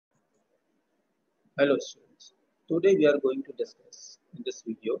Hello students. Today we are going to discuss in this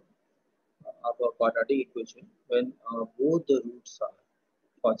video about quadratic equation when both the roots are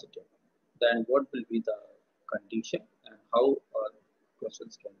positive. Then what will be the condition and how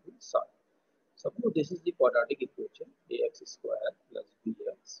questions can be solved. Suppose this is the quadratic equation ax square plus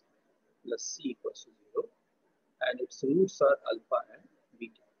bx plus c equals to 0 and its roots are alpha and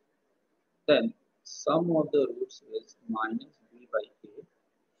beta. Then sum of the roots is minus b by a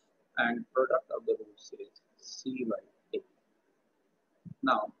and product of the roots is c by a.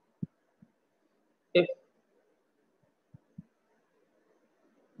 Now if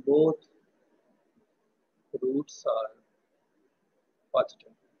both roots are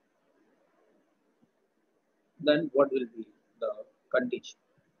positive, then what will be the condition?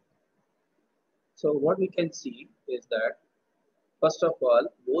 So what we can see is that first of all,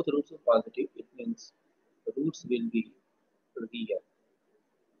 both roots are positive, it means the roots will be real.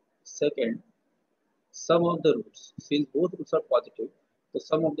 Second, sum of the roots, since both roots are positive, the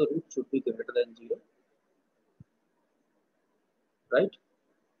sum of the roots should be greater than 0, right?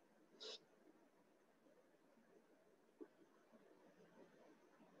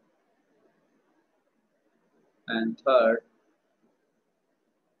 And third,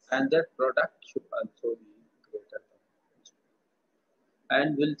 and that product should also be greater than 0.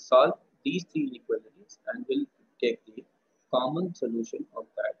 And we'll solve these three inequalities and we'll take the common solution of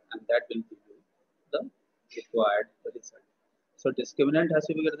that, and that will give you the required result. So discriminant has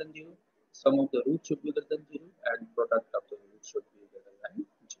to be greater than 0, sum of the root should be greater than 0, and product of the root should be greater than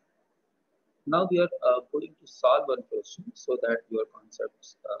 0. Now we are going to solve one question so that your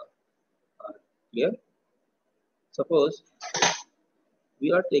concepts are clear. Suppose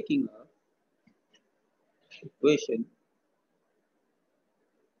we are taking a equation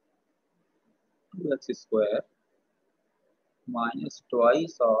 2x square minus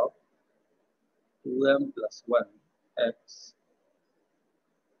twice of 2m plus 1 x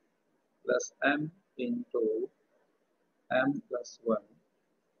plus m into m plus 1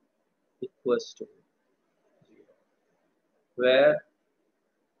 equals to 0, where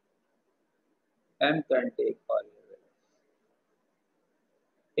m can take all values.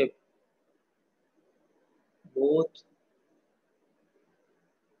 If both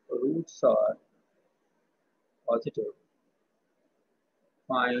roots are positive,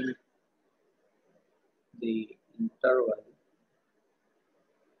 find the interval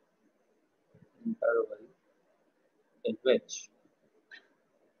in which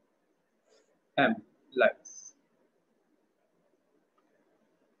m lies.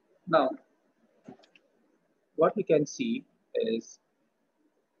 Now, what we can see is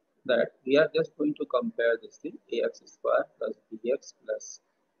that we are just going to compare this thing ax square plus bx plus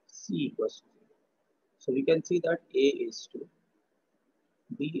c equals to 0. So we can see that a is 2,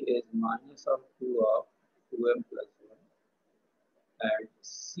 b is minus of 2 of 2m plus 1, and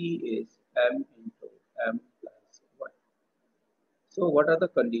c is m into m plus 1. So what are the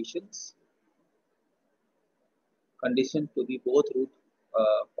conditions? Condition to be both root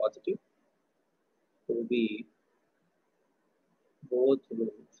positive, to be both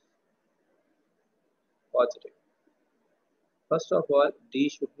roots positive. First of all, d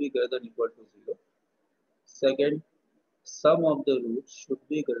should be greater than equal to 0. Second, sum of the roots should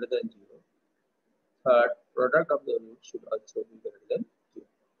be greater than 0. Third, product of the roots should also be greater than 0.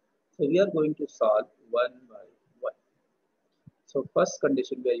 So we are going to solve one by one. So first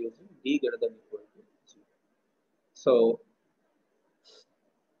condition we are using d greater than equal to 0. So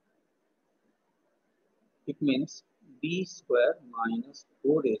it means b square minus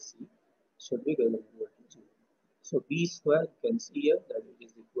 4ac should be greater than equal to 0. So b square you can see here that it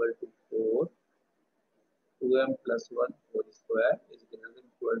is equal to 4. 2m plus 1 whole square is greater than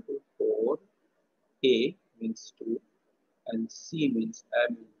equal to 4. A means 2 and c means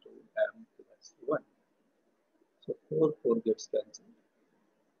m into m plus 1. So 4 gets cancelled.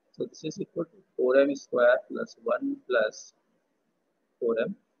 So this is equal to 4m square plus 1 plus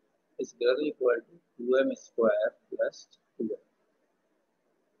 4m is greater than equal to 2m square plus 2m.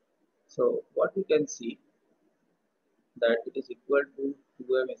 So what we can see that it is equal to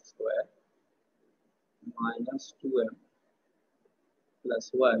 2m square minus 2m plus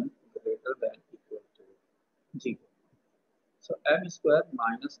 1 greater than equal to 0. So m square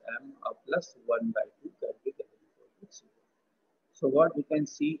minus m plus 1 by 2 can be greater than equal to 0. So what we can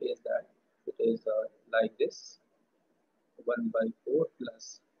see is that it is like this, 1 by 4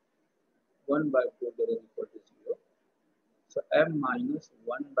 plus 1 by 4 greater than equal to 0. So m minus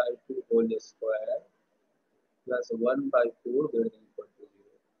 1 by 2 whole square plus 1 by 4 greater than equal to 0.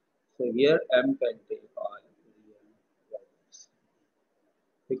 So here m can take all real values.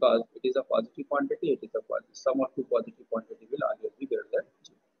 because it is a positive quantity, it is a positive, sum of two positive quantity will always be greater than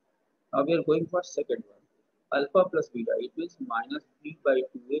 0. Now we are going for second one. Alpha plus beta, it means minus b by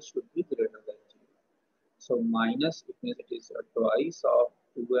 2a should be greater than 0. So minus, it means it is twice of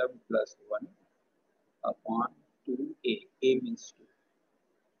 2m plus 1 upon 2a. A means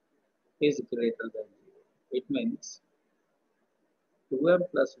 2 is greater than 0. It means 2m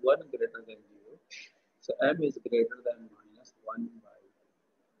plus 1 greater than 0. So m is greater than minus 1 by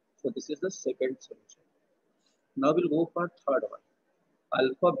 2. So this is the second solution. Now we'll go for third one.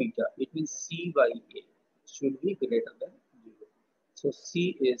 Alpha beta, it means c by a should be greater than 0. So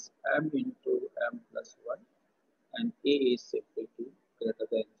c is m into m plus 1 and a is equal to greater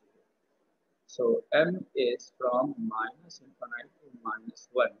than 0. So m is from minus infinite to minus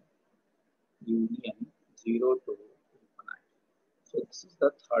 1 union 0 to infinite. So this is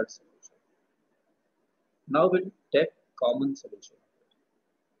the third solution. Now we'll take common solution.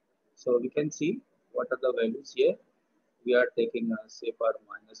 So we can see what are the values here. We are taking say for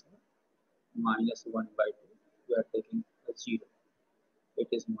minus 1 by 2. We are taking a 0. It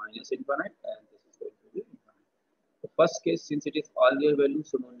is minus infinite and this is going to be infinite. The first case, since it is all real value,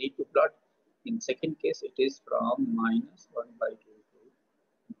 so no need to plot. In second case, it is from minus 1 by 2 to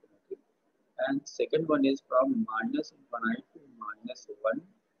infinity. And second one is from minus infinite to minus 1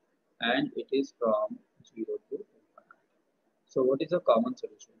 and it is from 0 to infinite. So what is the common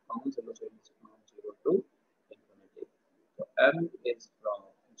solution? Common solution is from 0 to infinity. So m is from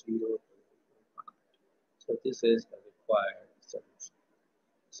 0 to infinite. So this is the required solution.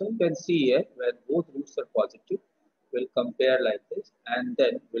 So you can see here when both roots are positive, we'll compare like this and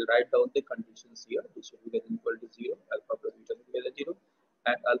then we'll write down the conditions here. This should be equal to 0, alpha plus beta should be equal to 0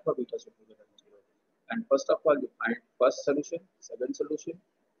 and alpha beta should be equal to 0. And first of all, you find first solution, second solution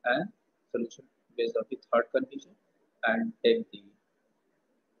and solution based on the third condition and take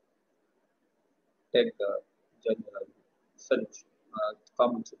the general solution,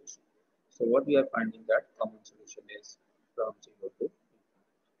 common solution. So what we are finding that common solution is from 0 to.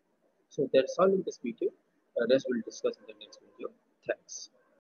 So that's all in this video. Rest we'll discuss in the next video. Thanks.